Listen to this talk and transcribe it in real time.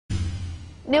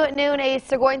New at noon, a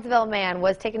Surgoinsville man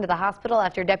was taken to the hospital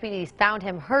after deputies found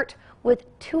him hurt with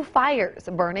 2 fires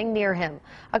burning near him.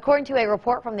 According to a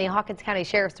report from the Hawkins County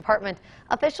Sheriff's Department,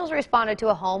 officials responded to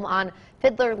a home on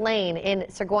Fiddler Lane in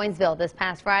Surgoinsville this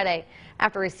past Friday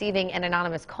after receiving an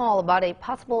anonymous call about a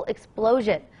possible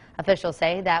explosion. Officials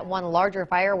say that one larger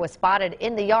fire was spotted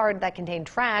in the yard that contained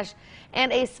trash,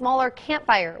 and a smaller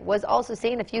campfire was also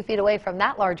seen a few feet away from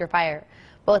that larger fire.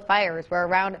 Both fires were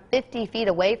around 50 feet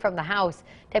away from the house.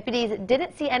 Deputies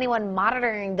didn't see anyone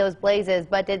monitoring those blazes,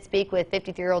 but did speak with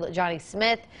 53-year-old Johnny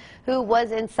Smith, who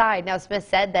was inside. Now, Smith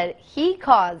said that he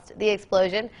caused the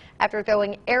explosion after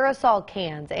throwing aerosol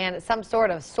cans and some sort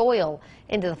of soil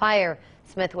into the fire.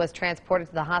 Smith was transported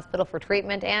to the hospital for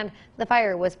treatment, and the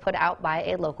fire was put out by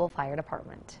a local fire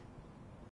department.